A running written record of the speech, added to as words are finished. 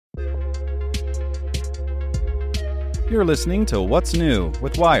You're listening to What's New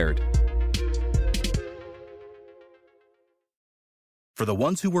with Wired. For the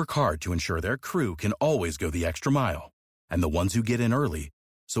ones who work hard to ensure their crew can always go the extra mile, and the ones who get in early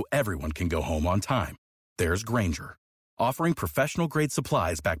so everyone can go home on time, there's Grainger, offering professional-grade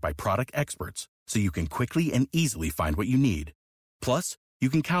supplies backed by product experts so you can quickly and easily find what you need. Plus, you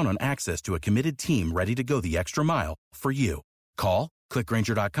can count on access to a committed team ready to go the extra mile for you. Call, click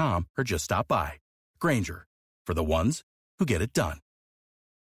Grainger.com, or just stop by. Grainger, for the ones who get it done.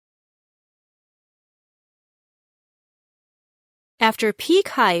 After peak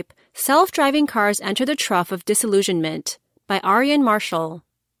hype, self-driving cars enter the trough of disillusionment by Arian Marshall.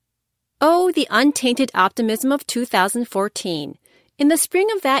 Oh, the untainted optimism of 2014. In the spring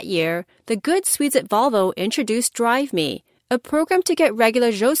of that year, the good Swedes at Volvo introduced Drive Me, a program to get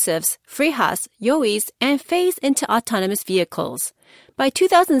regular Josephs, Frejas, Joeys, and Fays into autonomous vehicles. By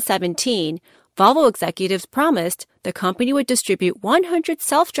 2017, Volvo executives promised the company would distribute 100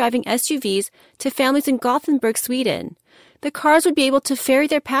 self-driving SUVs to families in Gothenburg, Sweden. The cars would be able to ferry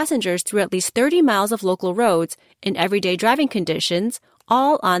their passengers through at least 30 miles of local roads in everyday driving conditions,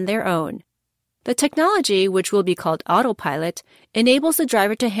 all on their own. The technology, which will be called autopilot, enables the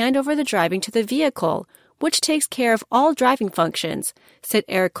driver to hand over the driving to the vehicle, which takes care of all driving functions, said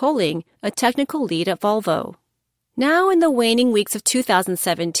Eric Colling, a technical lead at Volvo. Now, in the waning weeks of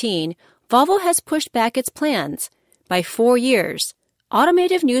 2017, Volvo has pushed back its plans by 4 years.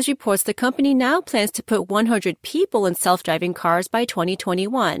 Automotive News reports the company now plans to put 100 people in self-driving cars by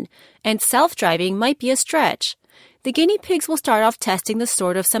 2021, and self-driving might be a stretch. The guinea pigs will start off testing the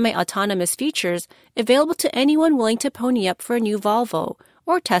sort of semi-autonomous features available to anyone willing to pony up for a new Volvo,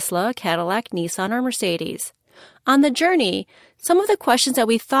 or Tesla, Cadillac, Nissan, or Mercedes. On the journey, some of the questions that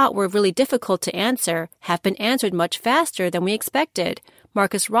we thought were really difficult to answer have been answered much faster than we expected,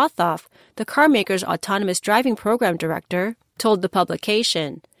 Markus Rothoff, the carmaker's autonomous driving program director, told the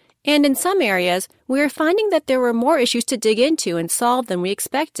publication. And in some areas, we are finding that there were more issues to dig into and solve than we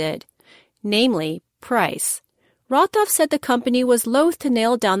expected, namely price. Rothoff said the company was loath to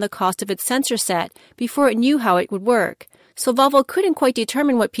nail down the cost of its sensor set before it knew how it would work, so Volvo couldn't quite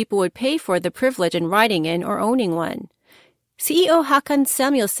determine what people would pay for the privilege in riding in or owning one. CEO Håkan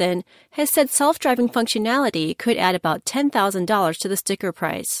Samuelsson has said self-driving functionality could add about $10,000 to the sticker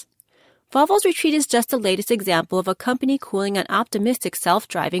price. Volvo's retreat is just the latest example of a company cooling on optimistic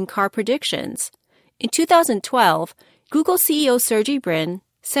self-driving car predictions. In 2012, Google CEO Sergey Brin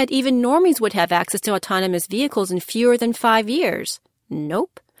said even normies would have access to autonomous vehicles in fewer than 5 years.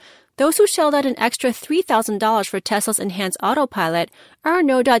 Nope. Those who shelled out an extra $3,000 for Tesla's enhanced autopilot are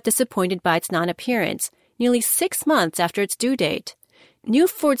no doubt disappointed by its non-appearance, nearly 6 months after its due date. New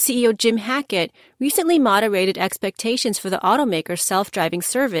Ford CEO Jim Hackett recently moderated expectations for the automaker's self-driving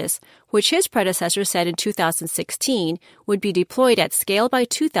service, which his predecessor said in 2016 would be deployed at scale by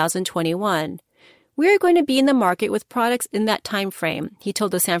 2021. We are going to be in the market with products in that time frame, he told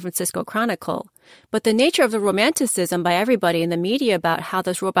the San Francisco Chronicle. But the nature of the romanticism by everybody in the media about how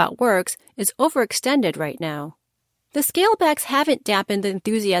this robot works is overextended right now. The scalebacks haven't dampened the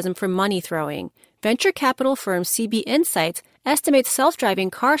enthusiasm for money throwing. Venture capital firm CB Insights estimates self-driving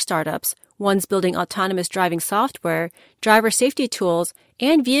car startups, ones building autonomous driving software, driver safety tools,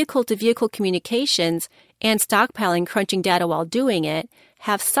 and vehicle-to-vehicle communications, and stockpiling crunching data while doing it,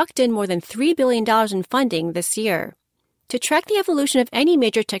 have sucked in more than $3 billion in funding this year. To track the evolution of any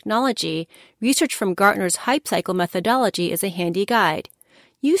major technology, research from Gartner's Hype Cycle methodology is a handy guide.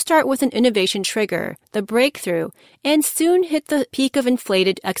 You start with an innovation trigger, the breakthrough, and soon hit the peak of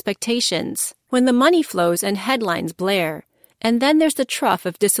inflated expectations, when the money flows and headlines blare. And then there's the trough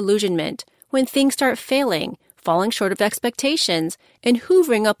of disillusionment, when things start failing, falling short of expectations, and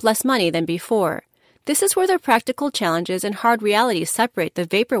hoovering up less money than before. This is where the practical challenges and hard realities separate the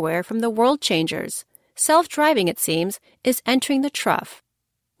vaporware from the world changers. Self-driving, it seems, is entering the trough.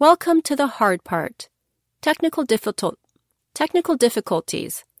 Welcome to the hard part. Technical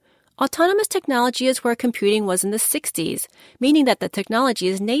difficulties. Autonomous technology is where computing was in the 60s, meaning that the technology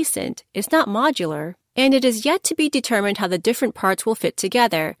is nascent, it's not modular, and it is yet to be determined how the different parts will fit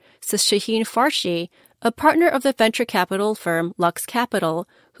together, says Shaheen Farshi, a partner of the venture capital firm Lux Capital,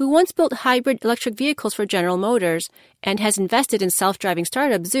 who once built hybrid electric vehicles for General Motors and has invested in self-driving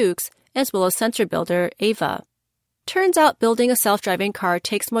startup Zoox, as well as sensor builder Ava. Turns out building a self-driving car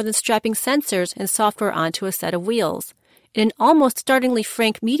takes more than strapping sensors and software onto a set of wheels. In an almost startlingly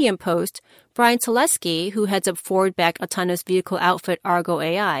frank Medium post, Brian Selesky, who heads up forward-backed autonomous vehicle outfit Argo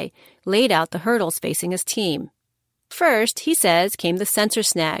AI, laid out the hurdles facing his team. First, he says, came the sensor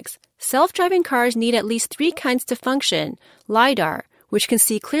snags. Self-driving cars need at least 3 kinds to function: LiDAR, which can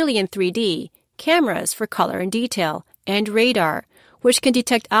see clearly in 3D, cameras for color and detail, and radar, which can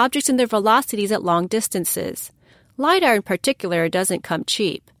detect objects and their velocities at long distances. LiDAR in particular doesn't come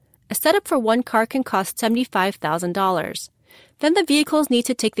cheap. A setup for one car can cost $75,000. Then the vehicles need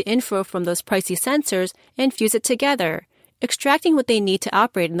to take the info from those pricey sensors and fuse it together, extracting what they need to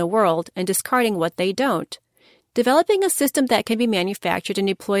operate in the world and discarding what they don't. Developing a system that can be manufactured and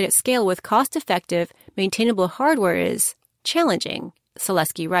deployed at scale with cost-effective, maintainable hardware is challenging,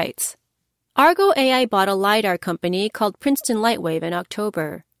 Selesky writes. Argo AI bought a LiDAR company called Princeton Lightwave in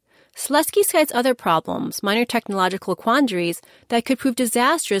October. Selesky cites other problems, minor technological quandaries, that could prove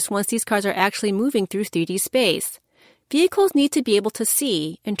disastrous once these cars are actually moving through 3D space. Vehicles need to be able to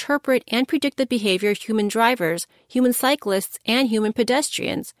see, interpret, and predict the behavior of human drivers, human cyclists, and human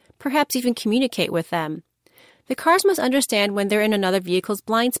pedestrians, perhaps even communicate with them. The cars must understand when they're in another vehicle's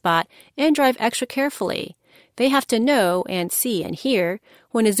blind spot and drive extra carefully. They have to know and see and hear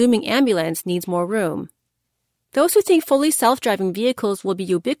when a zooming ambulance needs more room. Those who think fully self-driving vehicles will be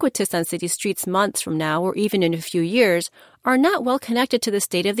ubiquitous on city streets months from now or even in a few years are not well connected to the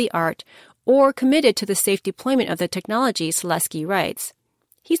state-of-the-art or committed to the safe deployment of the technology, Selesky writes.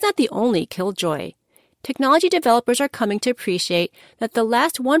 He's not the only killjoy. Technology developers are coming to appreciate that the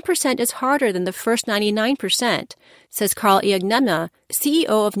last 1% is harder than the first 99%, says Carl Iagnemma,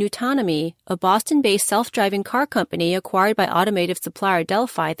 CEO of Nutonomy, a Boston-based self-driving car company acquired by automotive supplier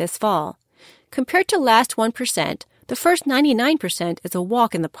Delphi this fall. Compared to last 1%, the first 99% is a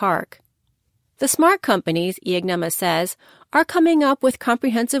walk in the park. The smart companies, Iagnemma says, are coming up with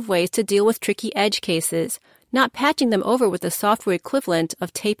comprehensive ways to deal with tricky edge cases, not patching them over with the software equivalent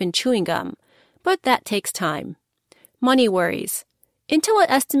of tape and chewing gum. But that takes time. Money worries. Intel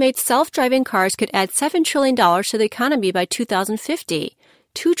estimates self-driving cars could add $7 trillion to the economy by 2050,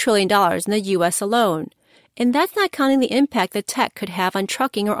 $2 trillion in the U.S. alone. And that's not counting the impact the tech could have on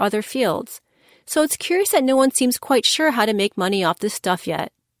trucking or other fields. So it's curious that no one seems quite sure how to make money off this stuff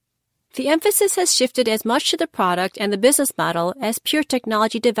yet. The emphasis has shifted as much to the product and the business model as pure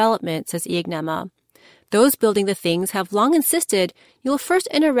technology development, says Iagnemma. Those building the things have long insisted you'll first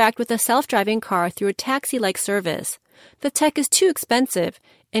interact with a self-driving car through a taxi-like service. The tech is too expensive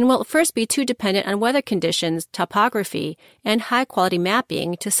and will at first be too dependent on weather conditions, topography, and high-quality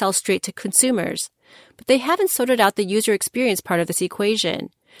mapping to sell straight to consumers. But they haven't sorted out the user experience part of this equation.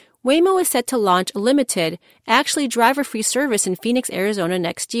 Waymo is set to launch a limited, actually driver-free service in Phoenix, Arizona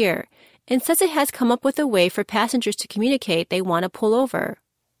next year, and says it has come up with a way for passengers to communicate they want to pull over.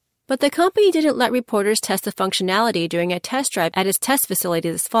 But the company didn't let reporters test the functionality during a test drive at its test facility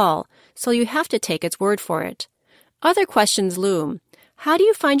this fall, so you have to take its word for it. Other questions loom. How do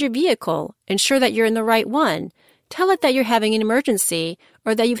you find your vehicle? Ensure that you're in the right one. Tell it that you're having an emergency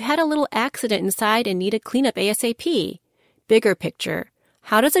or that you've had a little accident inside and need a cleanup ASAP. Bigger picture.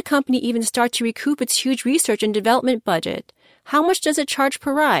 How does a company even start to recoup its huge research and development budget? How much does it charge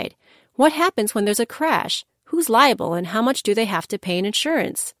per ride? What happens when there's a crash? Who's liable and how much do they have to pay in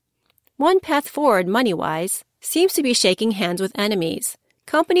insurance? One path forward, money-wise, seems to be shaking hands with enemies.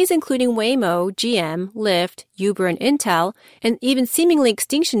 Companies including Waymo, GM, Lyft, Uber, and Intel, and even seemingly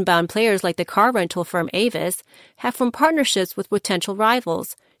extinction-bound players like the car rental firm Avis, have formed partnerships with potential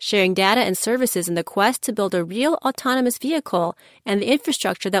rivals, sharing data and services in the quest to build a real autonomous vehicle and the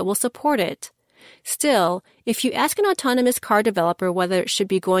infrastructure that will support it. Still, if you ask an autonomous car developer whether it should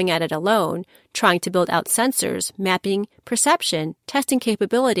be going at it alone, trying to build out sensors, mapping, perception, testing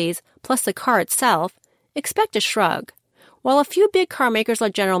capabilities, plus the car itself, expect a shrug. While a few big car makers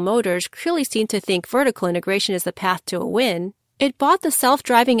like General Motors clearly seem to think vertical integration is the path to a win, it bought the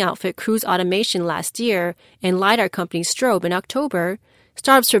self-driving outfit Cruise Automation last year and LiDAR company Strobe in October.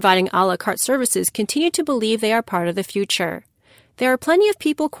 Startups providing a la carte services continue to believe they are part of the future. There are plenty of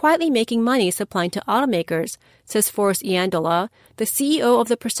people quietly making money supplying to automakers, says Forrest Iandola, the CEO of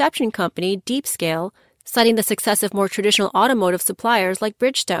the perception company DeepScale, citing the success of more traditional automotive suppliers like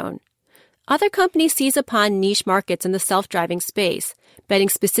Bridgestone. Other companies seize upon niche markets in the self-driving space, betting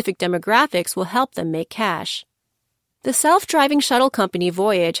specific demographics will help them make cash. The self-driving shuttle company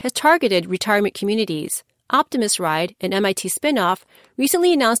Voyage has targeted retirement communities. Optimus Ride, an MIT spinoff,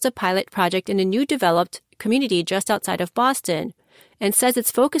 recently announced a pilot project in a new developed community just outside of Boston, and says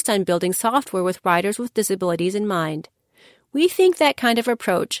it's focused on building software with riders with disabilities in mind. We think that kind of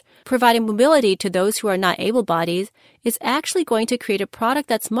approach, providing mobility to those who are not able-bodied, is actually going to create a product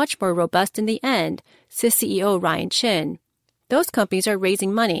that's much more robust in the end, says CEO Ryan Chin. Those companies are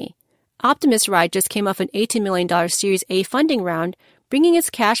raising money. Optimus Ride just came off an $18 million Series A funding round, bringing its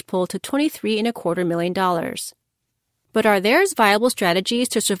cash pool to $23.25 million. But are there viable strategies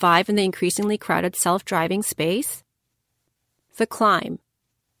to survive in the increasingly crowded self-driving space? The climb.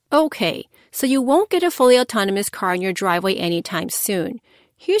 Okay, so you won't get a fully autonomous car in your driveway anytime soon.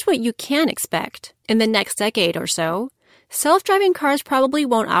 Here's what you can expect. In the next decade or so, self-driving cars probably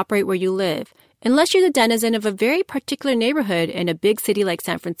won't operate where you live, unless you're the denizen of a very particular neighborhood in a big city like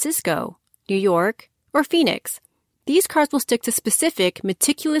San Francisco, New York, or Phoenix. These cars will stick to specific,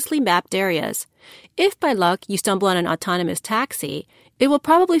 meticulously mapped areas. If by luck you stumble on an autonomous taxi, it will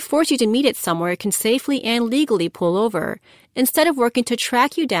probably force you to meet it somewhere it can safely and legally pull over, instead of working to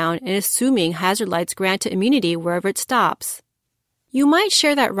track you down and assuming hazard lights grant it immunity wherever it stops. You might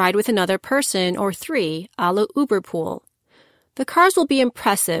share that ride with another person or three, a la Uber Pool. The cars will be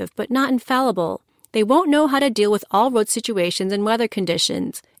impressive, but not infallible. They won't know how to deal with all road situations and weather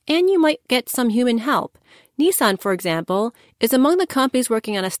conditions, and you might get some human help. Nissan, for example, is among the companies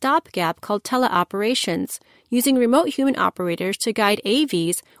working on a stopgap called teleoperations, using remote human operators to guide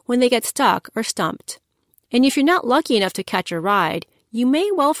AVs when they get stuck or stumped. And if you're not lucky enough to catch a ride, you may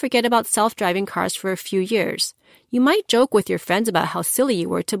well forget about self-driving cars for a few years. You might joke with your friends about how silly you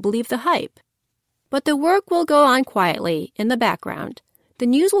were to believe the hype. But the work will go on quietly, in the background. The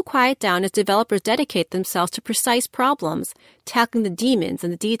news will quiet down as developers dedicate themselves to precise problems, tackling the demons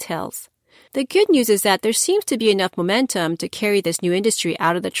and the details. The good news is that there seems to be enough momentum to carry this new industry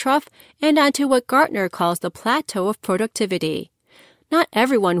out of the trough and onto what Gartner calls the plateau of productivity. Not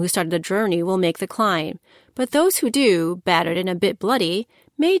everyone who started the journey will make the climb, but those who do, battered and a bit bloody,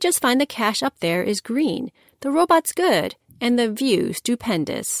 may just find the cash up there is green, the robot's good, and the view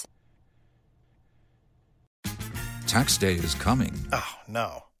stupendous. Tax day is coming. Oh,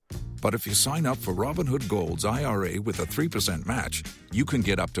 no. But if you sign up for Robinhood Gold's IRA with a 3% match, you can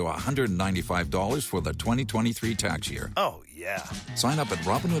get up to $195 for the 2023 tax year. Oh, yeah. Sign up at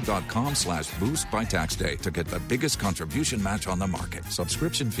Robinhood.com/boost by tax day to get the biggest contribution match on the market.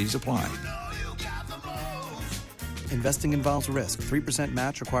 Subscription fees apply. Investing involves risk. 3%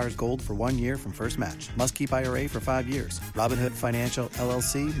 match requires gold for 1 year from first match. Must keep IRA for 5 years. Robinhood Financial,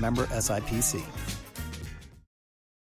 LLC, member SIPC.